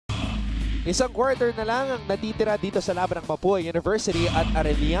Isang quarter na lang ang natitira dito sa laban ng Mapua University at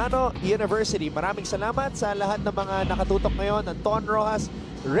Arellano University. Maraming salamat sa lahat ng mga nakatutok ngayon. Anton Rojas,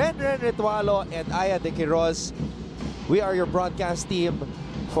 Ren Ritualo, and Aya De Quiroz. We are your broadcast team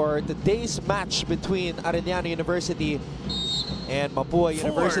for today's match between Arellano University and Mapua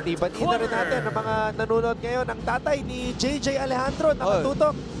University. Batiin na rin natin ang mga nanonood ngayon. Ang tatay ni JJ Alejandro,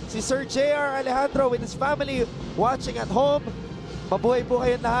 nakatutok. Si Sir JR Alejandro with his family watching at home. Mabuhay po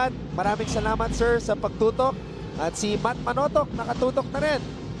kayong lahat. Maraming salamat, sir, sa pagtutok. At si Matt Manotok, nakatutok na rin.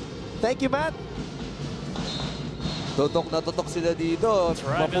 Thank you, Matt. Tutok na tutok sila dito.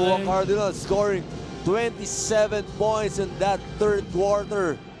 Mapua Cardinals scoring 27 points in that third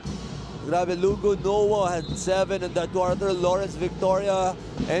quarter. Grabe, Lugo Noah had 7 in that quarter. Lawrence Victoria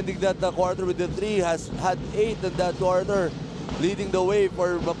ending that quarter with the 3 has had 8 in that quarter, leading the way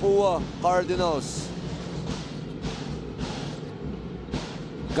for Mapua Cardinals.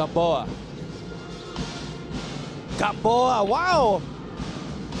 Gamboa. Gamboa, wow!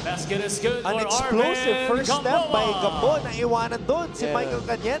 Basket is good. An explosive first step by Gamboa na iwanan doon si Michael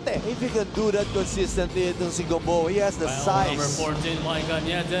Cañete. If he can do that consistently, itong si Gamboa, he has the size. Number 14, Mike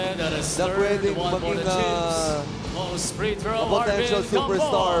Cañete, that is na third, pwedeng one for the Chiefs. Most free throw, a potential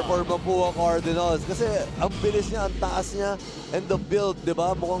superstar for Gamboa. Mapua Cardinals. Kasi ang bilis niya, ang taas niya, and the build, di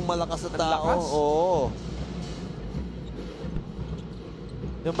ba? Mukhang malakas na tao. Oo.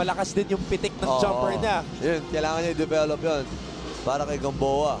 Yung malakas din yung pitik ng jumper niya. Yun, kailangan niya i-develop yun para kay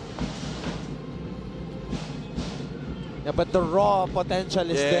Gamboa. Yeah, but the raw potential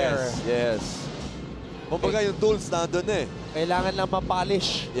is there. Yes. Kumbaga yung tools nandun eh. Kailangan lang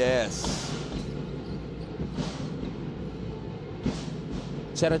ma-polish. Yes.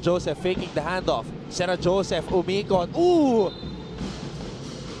 Sarah Joseph faking the handoff. Sarah Joseph umikot. Ooh!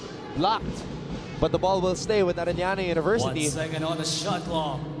 Blocked. But the ball will stay with Arellano University. 1 second on the shot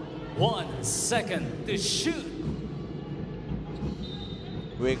clock. 1 second to shoot.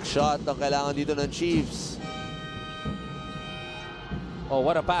 Quick shot ang kailangan dito ng Chiefs. Oh,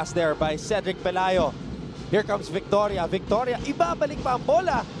 what a pass there by Cedric Pelayo. Here comes Victoria. Victoria, ibabalik pa ang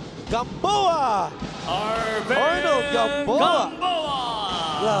bola. Gamboa! Arnold Gamboa!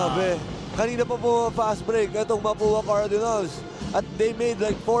 Grabe. Kanina pa po fast break itong Mapua Cardinals. At they made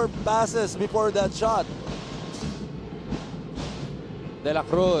like 4 passes before that shot. De La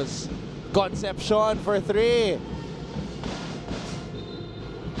Cruz. Concepcion for 3.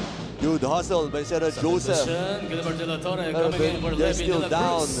 Good hustle by Sarah Joseph. They're still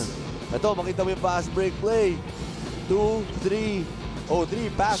down. Ito, makita mo yung fast break play. 2, 3. Oh,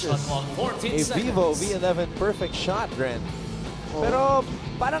 3 passes. A Vivo V11 perfect shot, Ren. Pero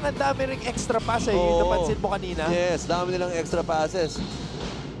parang ang dami ring extra pass eh. Napansin mo kanina. Yes, dami nilang extra passes.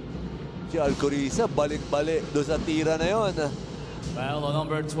 Si Alcoriza, balik-balik doon sa tira na yon. Foul on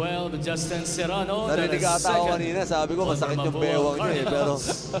number 12, Justin Serrano. Narinig ata ako kanina, sabi ko masakit yung bewang niya eh. Pero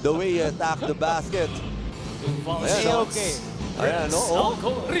the way he attacked the basket. Ayan, okay. Ayan, no?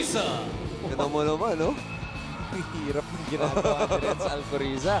 Alcoriza. Kita mo naman, no? Hirap ng ginagawa ni sa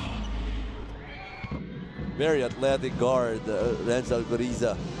Alcoriza. Very athletic guard, Renz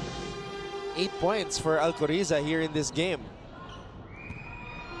Alcoriza. 8 points for Alcoriza here in this game.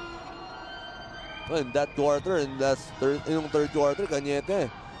 Well, in that quarter, in yung third quarter, Cañete,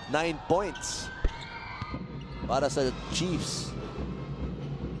 9 points para sa Chiefs.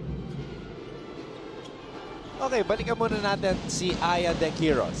 Okay, balikan muna natin si Aya De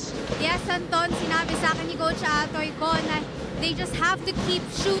Quiroz. Yes, Anton, sinabi sa akin ni Coach Atoy ko na they just have to keep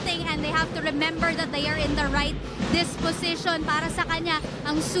shooting and they have to remember that they are in the right disposition. Para sa kanya,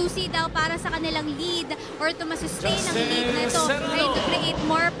 ang susi daw para sa kanilang lead or to masustain ang lead na ito ay to create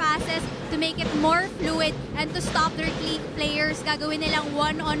more passes, to make it more fluid, and to stop their players. Gagawin nilang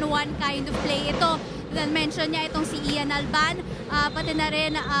one-on-one kind of play. Ito, mention niya itong si Ian Alban, pati na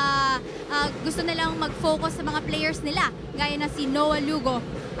rin gusto nilang mag-focus sa mga players nila, gaya na si Noah Lugo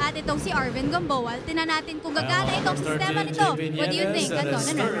at itong si Arvin Gamboa. Tingnan natin kung gagana itong sistema nito. What do you think,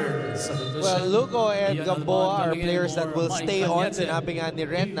 Anton? Well, Lugo and Gamboa are players that will stay on. Sinabi nga ni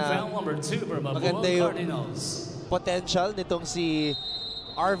Ren na maganda yung potential nitong si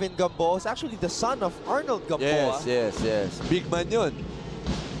Arvin Gamboa. It's actually the son of Arnold Gamboa. Yes. Big man yun.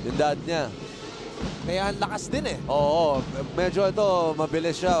 Yung dad niya. Kaya ang lakas din eh. Oo, medyo ito,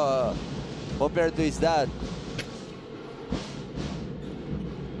 mabilis siya compared to his dad.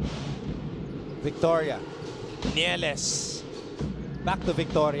 Victoria. Nieles. Back to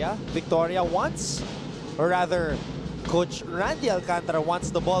Victoria. Victoria wants, or rather, Coach Randy Alcantara wants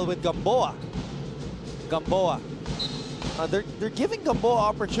the ball with Gamboa. Gamboa. they're giving Gamboa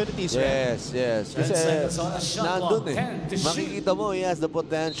opportunities. Yes, yes. 10 Kasi seconds on the shot nandun clock. 10 to shoot. Makikita mo, he has the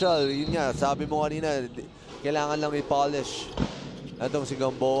potential. Yun nga, sabi mo kanina, kailangan lang i-polish. Itong si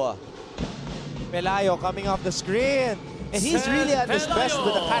Gamboa. Pelayo coming off the screen. And he's really at his best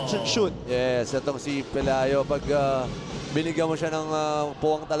with the catch and shoot. Yes, itong si Pelayo. Pag binigyan mo siya ng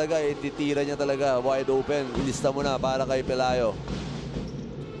puwang talaga, titira niya talaga wide open. Ilista mo na para kay Pelayo.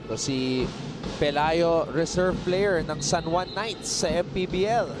 So si Pelayo, reserve player ng San Juan Knights sa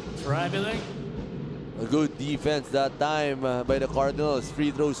MPBL. Traveling. A good defense that time by the Cardinals.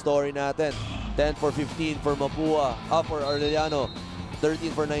 Free throw story natin. 10 for 15 for Mapua. For Arellano.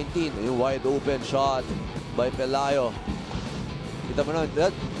 13 for 19. Yung wide open shot by Pelayo. Kita mo na,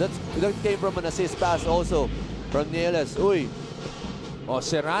 that came from an assist pass also from Nieles. Uy.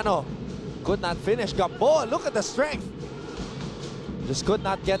 Serrano could not finish. Gamboa, look at the strength. Just could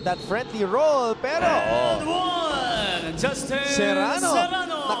not get that friendly roll. Pero And one. Justin Serrano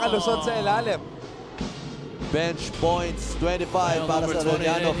nakalusot sa ilalim. Bench points, 25 para sa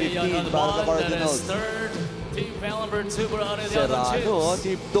Arellano, 15 para sa Cardinals. Third, team foul number 2 for Arellano. Serrano,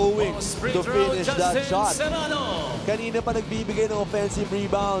 tiptoeing to finish that shot. Serrano. Kanina pa nagbibigay ng offensive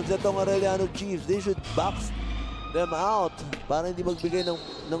rebounds itong Arellano Chiefs. They should box them out para hindi magbigay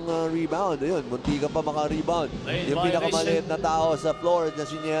ng rebound. Ayun, munti ka pa maka-rebound. Yung pinakamaliit na tao sa floor na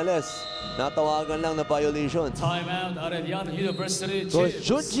si Nieles. Natawagan lang na violation. Timeout, Arellano University So Chiefs.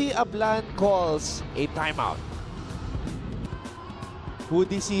 Junji Ablan calls a timeout.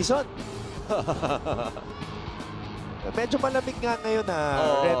 Hoodie season. Medyo malamig nga ngayon na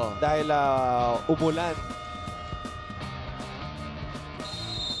Red dahil umulan.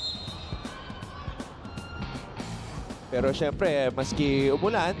 Pero syempre, maski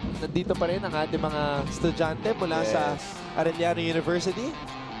umulan, nandito pa rin ang ating mga estudyante mula sa Arellano University.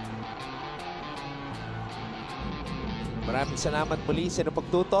 Maraming salamat muli sa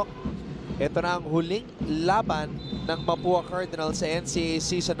pagtutok. Ito na ang huling laban ng Mapua Cardinals sa NCAA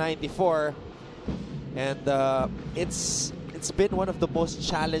Season 94. And it's been one of the most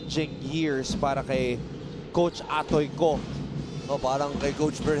challenging years para kay Coach Atoy Ko. Parang kay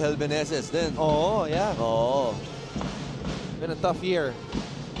Coach Berhel Beneses din. Oo, yeah. Oo. Been a tough year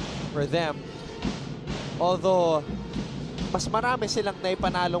for them. Although, mas marami silang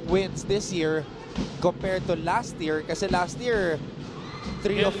naipanalong wins this year compared to last year. Kasi last year,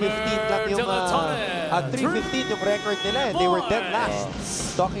 3 of 15 lang yung 3-15 yung record nila. And they were dead last.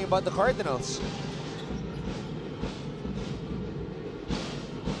 Talking about the Cardinals.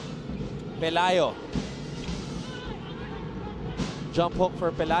 Pelayo. Jump hook for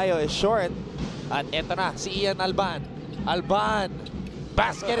Pelayo is short. At eto na, si Ian Alban. Alban.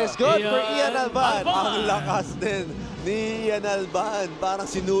 Basket is good for Ian Alban. Ang lakas din ni Ian Alban. Parang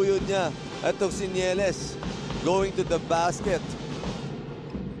sinuyod niya. Ito si Nieles going to the basket.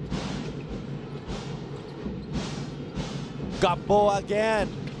 Gamboa again.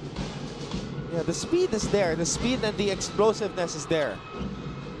 Yeah, the speed is there. The speed and the explosiveness is there.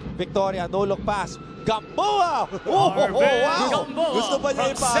 Victoria, no look pass. Gamboa! Oh, wow! Gusto pa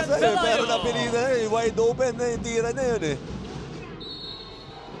niya ipasa pero napilitan na wide open na yung tira na yun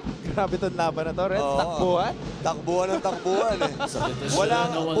Grabe itong laban na to, Red. Takbuhan. Takbuhan ng takbuhan Wala,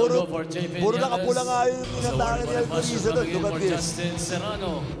 puro nakapula nga yung inatakan ni Alcoriza doon. Look at this.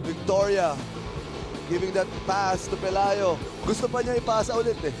 Victoria giving that pass to Pelayo. Gusto pa niya ipasa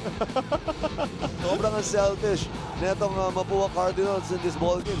ulit Sobrang selfish na itong Mapua Cardinals in this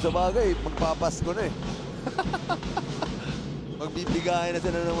ball game. Sa bagay, magpapasko na Magbibigayan na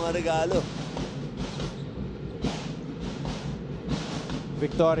sila ng mga regalo.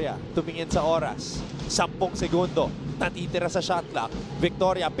 Victoria, tumingin sa oras. 10 segundo. Natitira sa shot clock.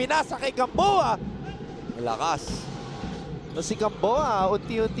 Victoria, pinasa kay Gamboa. Malakas. Si Gamboa,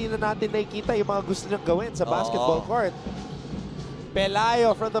 unti-unti na natin nakikita yung mga gusto niyang gawin sa basketball court.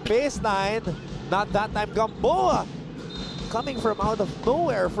 Pelayo from the baseline. Not that time, Gamboa. Coming from out of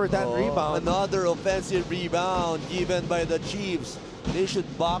nowhere for that rebound. Another offensive rebound given by the Chiefs. They should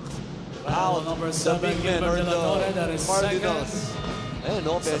box out the big men or the Cardinals. Ayun,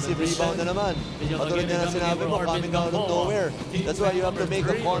 offensive rebound na naman. Patulad niya na sinabi mo, coming out of nowhere. That's why you have to make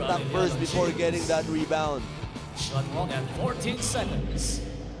a contact first before getting that rebound. Shot clock at 14 seconds.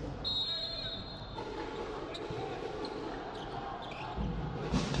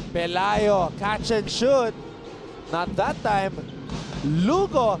 Pelayo, catch and shoot. Not that time.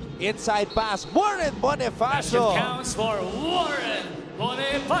 Lugo, inside pass. Warren Bonifacio. Basket counts for Warren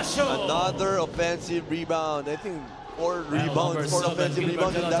Bonifacio. Another offensive rebound. I think 4 rebounds, 4 offensive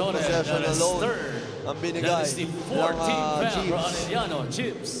rebounds in that possession alone. Ang binigay ng Chiefs.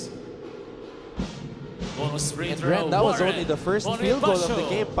 Chiefs. Bonus free And throw. Ren, that was Warren only the first field goal of the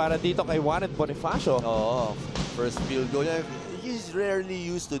Bonifacio. game para dito kay Warren Bonifacio. Oo, first field goal niya. He's rarely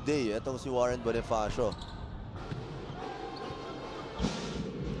used today. Itong si Warren Bonifacio.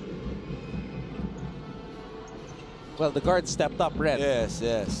 Well, the guard stepped up, Ren. Yes,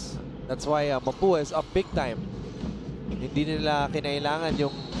 yes. That's why Mapua is up big time. Hindi nila kinailangan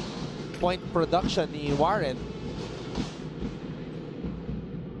yung point production ni Warren.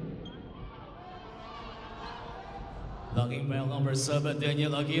 Logging foul number 7,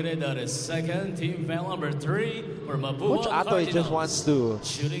 Daniel Aguirre. That is second. Team foul number 3 for Mapua Coach Atoy just Cardinals. wants to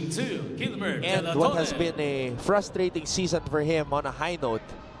Shooting 2, Gilbert end De La what Torre. has been a frustrating season for him on a high note.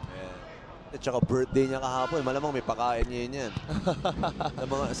 At saka birthday niya kahapon. Malamang may pakain niya yun yan.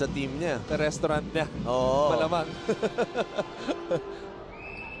 sa team niya. Sa restaurant niya. Oo. Malamang.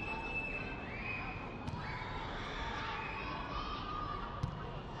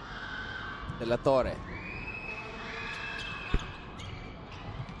 De La Torre.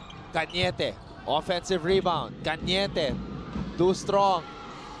 Cañete. Offensive rebound. Cañete. Too strong.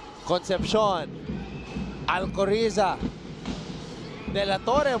 Concepcion. Alcoriza. De La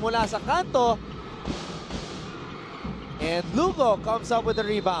Torre mula sa kanto. And Lugo comes up with the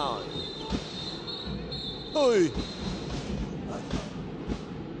rebound. Uy!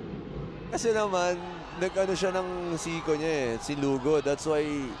 Kasi naman, nag-ano siya ng siko niya eh, si Lugo. That's why,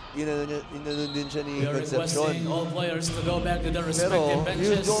 inano din siya ni We are requesting Concepcion. all players to go back to their Pero, respective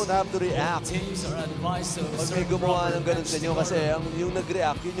you benches. don't have to react. Teams are advised to Pag may observe gumawa proper ng ganun bench sa inyo, kasi decorum. yung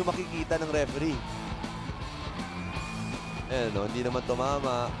nag-react, yun yung makikita ng referee. Ayan, no, hindi naman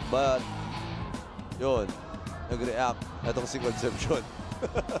tumama, but, yun, nag-react. Itong si Concepcion.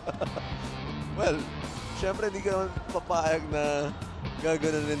 Well, syempre, hindi ka naman papayag na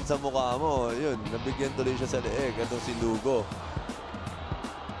gaganon rin sa mukha mo. Yun, nabigyan tuloy siya sa leeg. Itong si Lugo.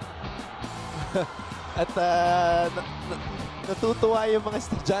 At natutuwa yung mga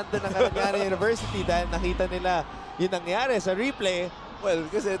estudyante ng Arellano University dahil nakita nila yung nangyari sa replay. Well,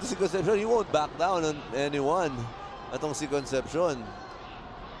 kasi ito si Concepcion, he won't back down on anyone. Itong si Concepcion.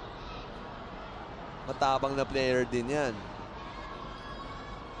 Matapang na player din yan.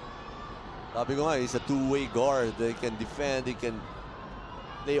 Sabi ko nga, he's a two-way guard. He can defend, he can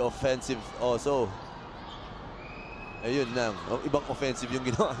play offensive also. Ayun lang. Ibang offensive yung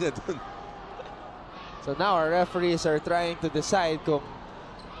ginawa niya dun. So now our referees are trying to decide kung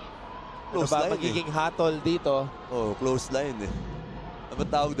ano Close ba line magiging hatol dito. Oh, close line eh. Ano ba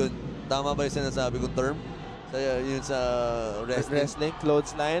tawag dun? Tama ba yung sinasabi kong term? Yun sa wrestling? Wrestling,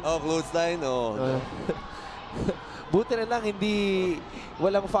 clothesline. Oh, close line. Oh. Buti na lang hindi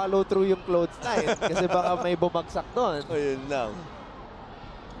walang follow through yung clothesline kasi baka may bumagsak doon. Ayun lang.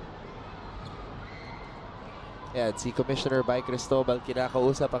 Yan, si Commissioner Bay Cristobal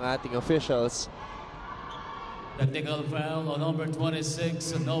kinakausap ang ating officials. Technical foul on number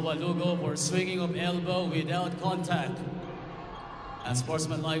 26, Nova Lugo, for swinging of elbow without contact. And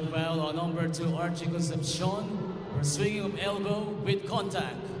sportsmanlike foul on number 2, Archie Concepcion, for swinging of elbow with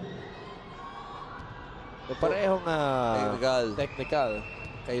contact. So, parehong technical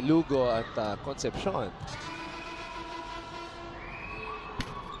kay Lugo at Concepcion.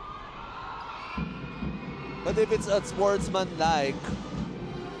 But if it's a sportsman-like,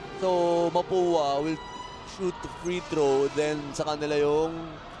 so Mapua will shoot the free throw, then sa kanila yung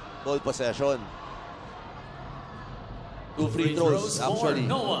ball possession. Two free throws actually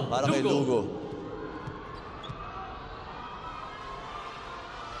para kay Lugo.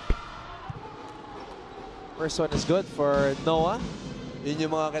 First one is good for Noah. Yun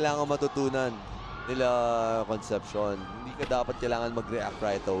yung mga kailangan matutunan nila Concepcion. Hindi ka dapat kailangan mag-react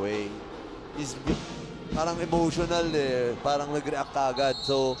right away. Is parang emotional eh. Parang nag-react agad.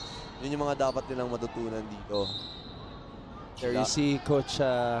 So, yun yung mga dapat nilang matutunan dito. There you see Coach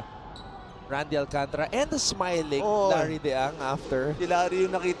Randy Alcantara and the smiling Larry Deang after. Si Larry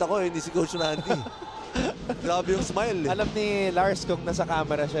yung nakita ko, hindi si Coach Randy. Grabe yung smile eh. Alam ni Lars kung nasa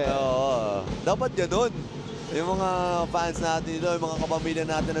camera siya. Oo. Dapat ganun. Yung mga fans natin dito, yung mga kapamilya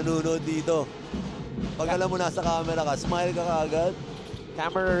natin nanonood dito. Pag alam mo nasa camera ka, smile ka kaagad.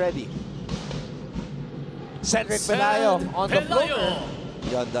 Camera ready. Cedric Pelayo on the floor.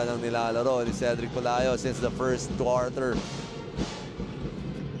 Ganda ng nilalaro ni Cedric Pelayo since the first quarter.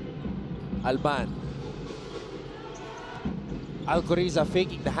 Alban. Alcoriza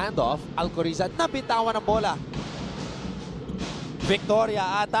faking the handoff. Alcoriza nabitawan ng bola.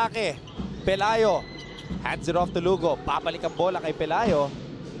 Victoria atake. Pelayo. Hands it off to Lugo. Papalik ang bola kay Pelayo.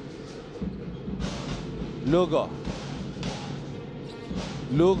 Lugo.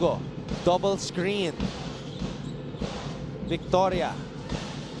 Lugo. Double screen. Victoria.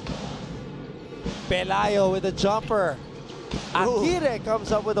 Pelayo with a jumper. Aguirre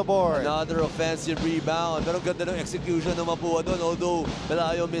comes up with the board. Another offensive rebound. Pero ganda ng execution ng Mapua doon, although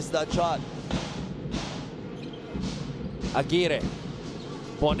Pelayo missed that shot. Aguirre.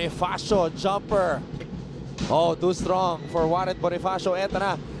 Bonifacio, jumper. Oh, too strong for Warren Bonifacio. Eto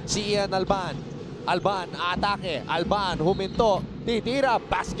na, si Ian Alban. Alban, atake. Alban, huminto. Titira.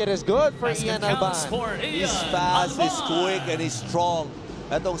 Basket is good for Basket Ian Alban. counts for Ian He's fast, he's Alban. quick, and he's strong.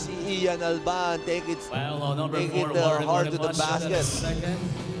 Etong si Ian Alban, take it Number take 4, it Warren hard to the Bonifacio, basket. Second,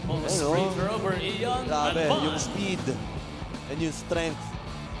 most Ayun, free oh. throw for Ian Grabe, Alban. yung speed and yung strength.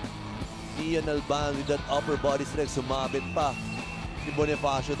 Ian Alban with that upper body strength, sumabit pa si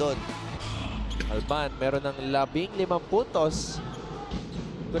Bonifacio doon. Alban, meron ng 15 puntos.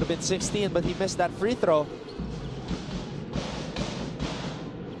 Could have been 16, but he missed that free throw.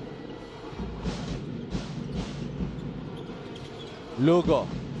 Lugo.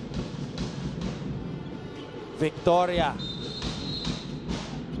 Victoria.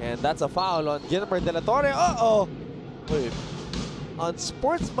 And that's a foul on Gilmer De La Torre. Uh-oh! Wait,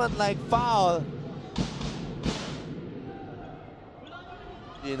 Unsportsmanlike foul.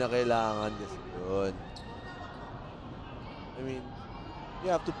 hindi na kailangan kasi yun. I mean, you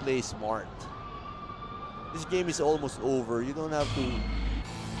have to play smart. This game is almost over. You don't have to...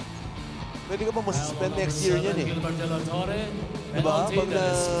 Pwede ka pa masuspend next year yan eh. Gilbert De La Torre. Diba? Penalty, Pag na,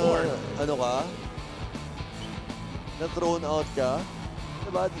 that is 4. ano ka, na-thrown out ka,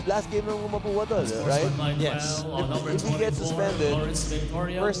 diba? Last game ng Mapua to, right? Yes. If he gets suspended,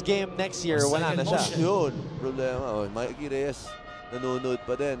 First game next year, wala na siya. yun, problema. Oh, Mikey Reyes, nanonood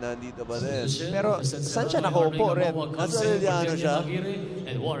pa din, nandito pa din. Pero saan siya nakaupo rin? Nasa Arellano siya?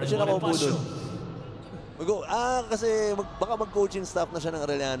 Saan siya nakaupo doon? Kasi baka mag-coaching staff na siya ng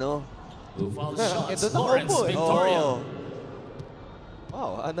Arellano. Ito nakaupo eh. Oo.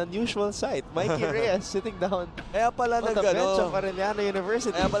 Wow, an unusual sight. Mikey Reyes sitting down Kaya pala on the bench of Arellano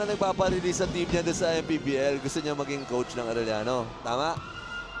University. Kaya pala nagpaparelease ang team niya doon sa MPBL. Gusto niya maging coach ng Arellano. Tama?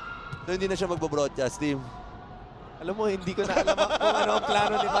 So hindi na siya magbo-broadcast team. Alam mo, hindi ko na alam kung ano ang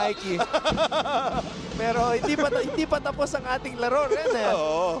plano ni Mikey. Pero hindi pa tapos ang ating laro rin eh.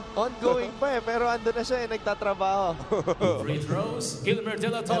 Oo. Ongoing pa eh, pero ando na siya eh, nagtatrabaho. Free throws, Gilbert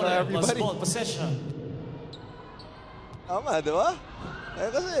De La Hello, Torre plus everybody. ball possession. Tama, di ba? Eh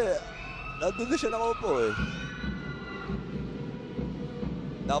kasi, nandun na siya nakaupo eh.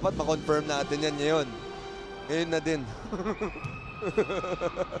 Dapat ma-confirm natin yan ngayon. Ngayon na din.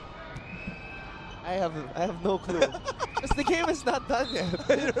 I have no clue. Because the game is not done yet.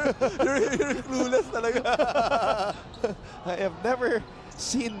 you're clueless talaga. I have never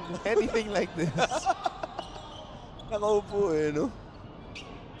seen anything like this. Nakaupo eh, no?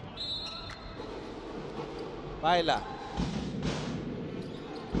 Baila.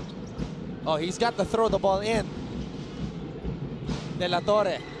 Oh, he's got to throw the ball in. De La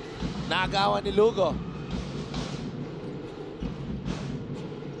Torre. Naagawan ni Lugo.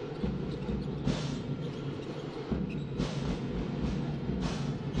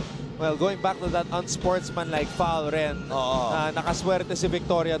 Well, going back to that unsportsmanlike foul rin, nakaswerte si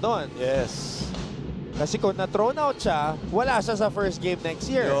Victoria doon. Yes. Kasi kung na-thrown out siya, wala siya sa first game next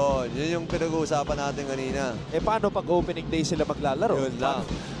year. Yun yung pinag-uusapan natin kanina. Eh paano pag opening day sila maglalaro? Yun lang.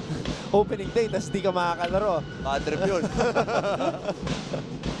 Opening day, tas di ka makakalaro. Bad trip yun.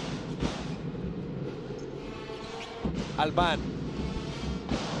 Alban.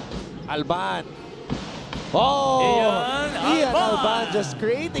 Alban. Oh! Ian Alban just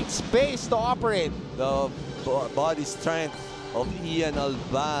creating space to operate. The body strength of Ian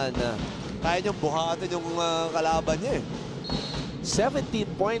Alban. Kaya niyong buhatin yung kalaban niya eh. 17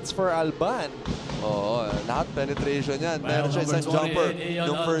 points for Alban. Oo, lahat penetration yan. Meron siya isang jumper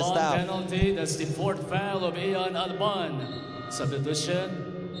yung first half. Penalty, that's the 4th foul of Ian Alban. Substitution,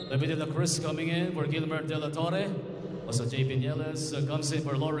 David De La Cruz coming in for Gilbert De La Torre. Also, JP Nieles comes in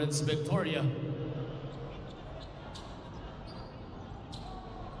for Lawrence Victoria.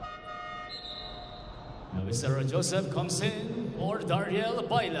 Now, Sarah Joseph comes in for Dariel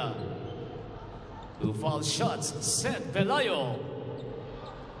Baila. 2 foul shots, Seth Pelayo.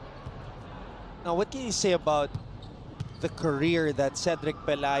 Now, what can you say about the career that Cedric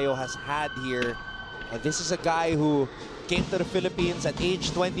Pelayo has had here? This is a guy who came to the Philippines at age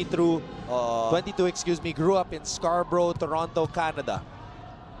 22, grew up in Scarborough, Toronto, Canada.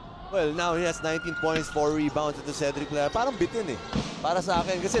 Well, now he has 19 points, 4 rebounds ito Cedric Pelayo. Parang bitin eh. Para sa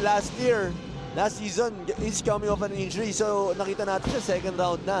akin. Kasi last season, he's coming off an injury. So, nakita natin siya, second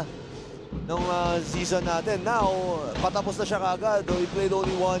round na nung season natin. Now, patapos na siya kagad. He played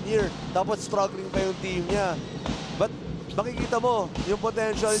only 1 year. Tapos struggling pa yung team niya. But makikita mo yung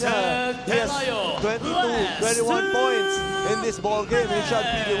potential niya. Seth He has Pelayo, 22, 21 points in this ball game. He shot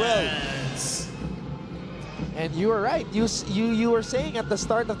pretty well. And you were right. You were saying at the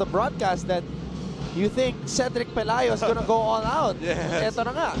start of the broadcast that you think Cedric Pelayo is gonna go all out. Yes. Ito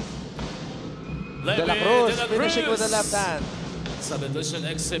na nga. De La Cruz finishing with the left hand. Substitution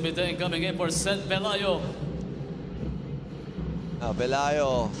exhibiting coming in for Seth Pelayo.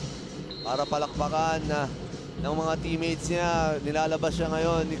 Pelayo, para palakpakan ng mga teammates niya, nilalabas siya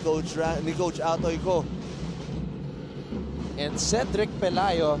ngayon ni Coach Atoy ko. And Cedric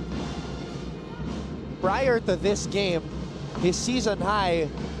Pelayo, prior to this game, his season high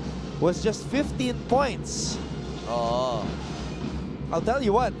was just 15 points. Oo. I'll tell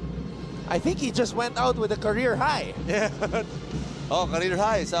you what, I think he just went out with a career high. Yeah. Career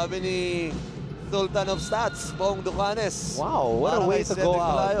high, sabi ni Sultan of Stats, Bong Ducanes. Wow, what a Para way kay to go Cedric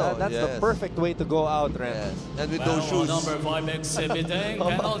out. Pelayo. That's the perfect way to go out, Ren. Yes. And with those Foul shoes. number 5 exhibiting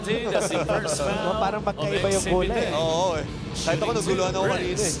penalty. That's the first foul. Parang magkaiba of yung kulay. exhibiting. Oo eh. Kahit ako naguluhan ako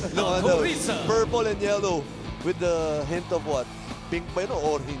kanina eh. Purple and yellow with the hint of what? Pink ba yun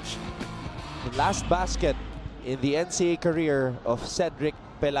o orange? The last basket in the NCAA career of Cedric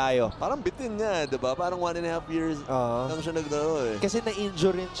Pelayo. Parang bitin niya, di ba? Parang 1.5 years lang siya naglaro eh. Kasi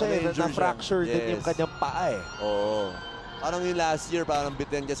na-injure rin siya, na-fracture din yung kanyang paa eh. Oo. Parang yung last year, parang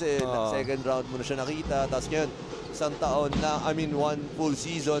bitin kasi second round mo na siya nakita. Tapos ngayon, isang taon na, one full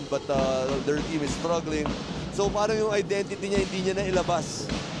season, but their team is struggling. So parang yung identity niya, hindi niya na ilabas.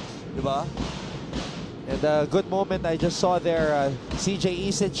 Di ba? And a good moment I just saw there, CJ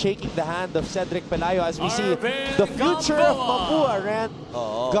Isid shaking the hand of Cedric Pelayo as we see the future of Mapua, Ren.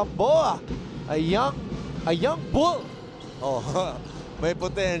 Gamboa, a young bull. May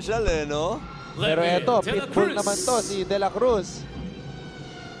potential eh, no? Pero eto, pitbull naman to, si De La Cruz.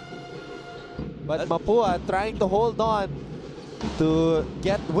 But Mapua trying to hold on to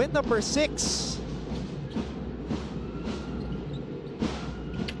get win number 6.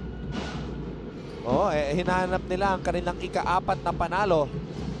 Hinahanap nila ang kanilang ika-4 na panalo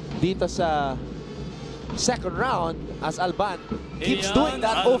dito sa second round as Alban keeps doing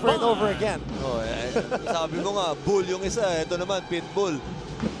that over and over again. Sabi mo nga, bull yung isa. Ito naman, pitbull.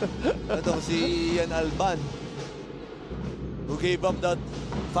 Itong si Ian Alban, who gave up that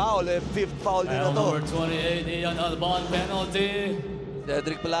foul, fifth foul niya na to. Number 28, Ian Alban penalty.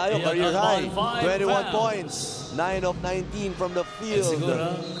 Cedric Pelayo, career high, 21 points, 9 of 19 from the field.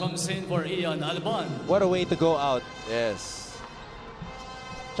 Sigura comes in for Ian Alban. What a way to go out. Yes.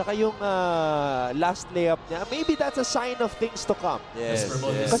 Tsaka yung last layup niya, maybe that's a sign of things to come. Yes.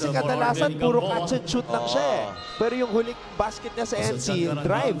 Kasi kadalasan, puro catch and shoot lang siya eh. Pero yung huling basket niya sa NC,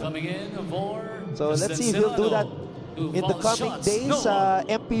 drive. So let's see if he'll do that in the coming days sa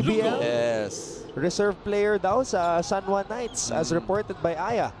MPBL. Yes. Reserve player daw sa San Juan Knights as reported by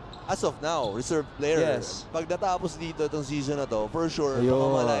Aya. As of now, reserve player. Yes. Pag natapos dito itong season na to, for sure,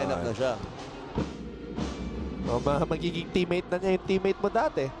 line up na siya. Magiging teammate na niya yung teammate mo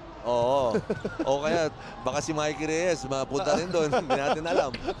dati. Oo. O kaya, baka si Mikey Reyes, mapunta rin doon. Hindi natin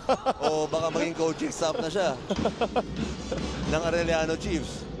alam. O baka maging coaching staff na siya ng Arellano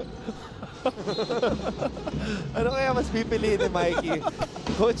Chiefs. Ano kaya mas pipiliin ni Mikey?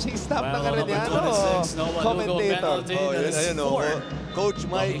 Coaching staff ng Arellano o commentator? Ayun, Coach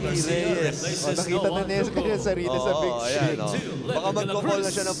Mikey Reyes. Nakita na niya sa kanyang sarili sa big screen. Baka mag-call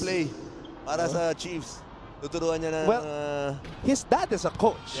na siya ng play para sa Chiefs. Tuturuan niya na... Well, his dad is a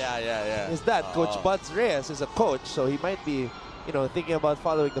coach. Yeah. His dad, Coach Buds Reyes, is a coach. So he might be, thinking about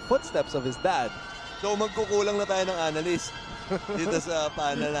following the footsteps of his dad. So magkukulang na tayo ng analyst dito sa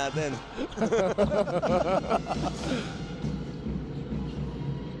panel natin.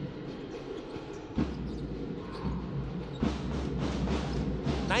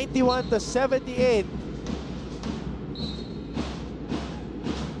 91-78.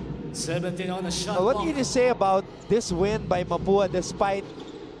 17 on the shot. What can you say about this win by Mapua despite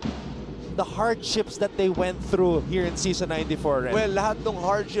the hardships that they went through here in Season 94? Ren? Well, lahat ng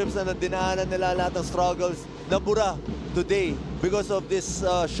hardships na dinaanan nila, lahat ng struggles, nabura today because of this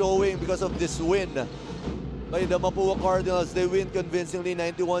showing, because of this win by the Mapua Cardinals. They win convincingly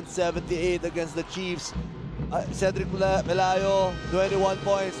 91-78 against the Chiefs. Cedric Pelayo, 21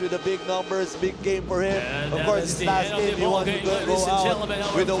 points with the big numbers, big game for him. And of course, his last game, he wants to go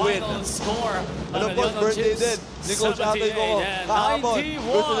out with a win. And of course, birthday din ni Coach Atoy ko kahapon.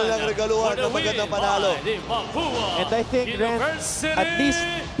 Gusto nilang regaluhan ng magandang panalo. And I think, Ren, at least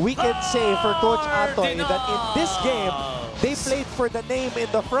we can say for Coach Atoy that in this game, They played for the name in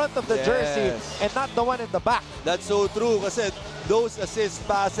the front of the jersey and not the one in the back. That's so true kasi those assist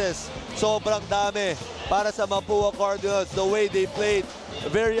passes, sobrang dami para sa Mapua Cardinals. The way they played,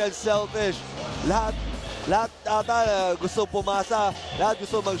 very unselfish. Lahat ata gusto pumasa, lahat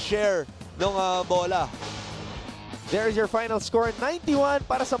gusto mag-share ng bola. There's your final score, 91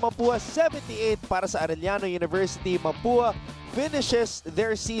 para sa Mapua, 78 para sa Arellano University. Mapua finishes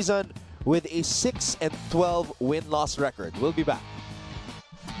their season with a 6-12 win-loss record. We'll be back.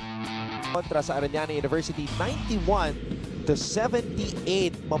 Kontra sa Arellano University,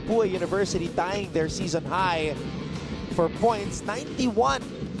 91-78. Mapua University tying their season high for points, 91.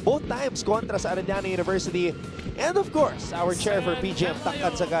 Both times kontra sa Arellano University. And of course, our chair for PGM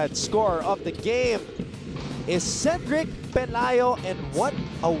Takatsagad score of the game is Cedric Pelayo, and what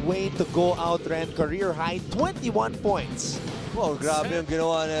a way to go out, Ren. Career high, 21 points. Oh, grabe yung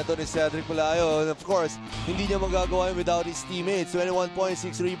ginawa nito ni Cedric Pelayo. And of course, hindi niya magagawa yun without his teammates. 21.6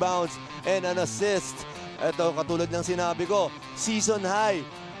 rebounds and an assist. Ito, katulad ng sinabi ko, season high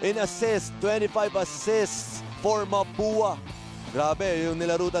in assist, 25 assists for Mapua. Grabe, yung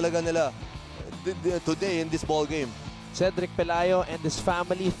nilaro talaga nila today in this ball game. Cedric Pelayo and his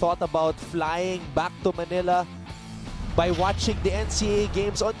family thought about flying back to Manila by watching the NCAA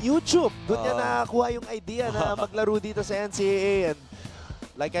games on YouTube. Doon niya nakakuha yung idea na maglaro dito sa NCAA. And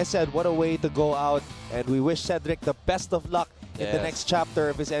like I said, what a way to go out. And we wish Cedric the best of luck in the next chapter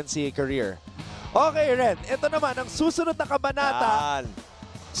of his NCAA career. Okay, Ren. Ito naman, ang susunod na kabanata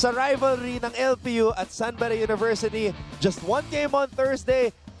sa rivalry ng LPU at San Beda University. Just one game on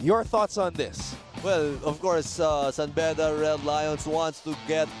Thursday. Your thoughts on this? Well, of course, San Beda Red Lions wants to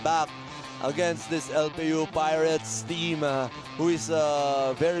get back against this LPU Pirates team who is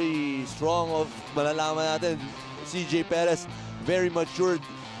very strong. Malalaman natin, CJ Perez, very matured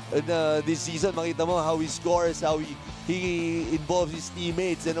this season. Makita mo how he scores, how he involves his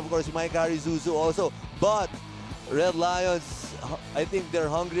teammates, and of course, Mike Harizuzu also. But Red Lions, I think they're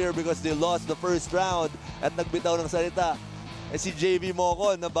hungrier because they lost the first round at nagbitaw ng salita. Si JV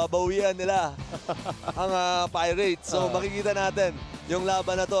Mocon, nababawian nila ang Pirates. So makikita natin yung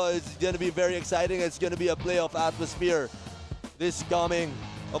laban na to. It's gonna be very exciting. It's gonna be a playoff atmosphere this coming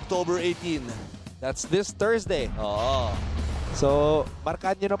October 18. That's this Thursday. Oo. So,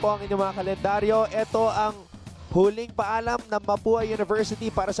 markahan nyo na po ang inyong mga kalendaryo. Ito ang huling paalam ng Mapua University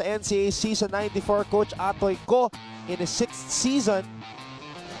para sa NCAA Season 94. Coach Atoy Ko in his 6th season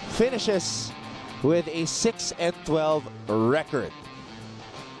finishes with a 6-12 record.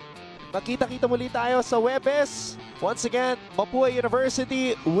 Makita-kita muli tayo sa Webes. Once again, Mapua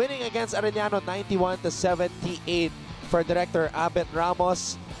University winning against Arellano 91-78. For Director Abet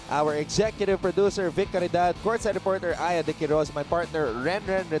Ramos, our executive producer Vic Caridad, courtside reporter Aya De Quiroz, my partner Ren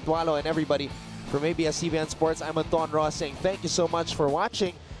Ritualo, and everybody from ABS-CBN Sports, I'm Anton Ross saying thank you so much for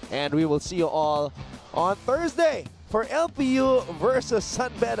watching, and we will see you all on Thursday for LPU versus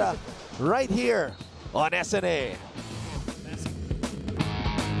San Beda right here on SNA.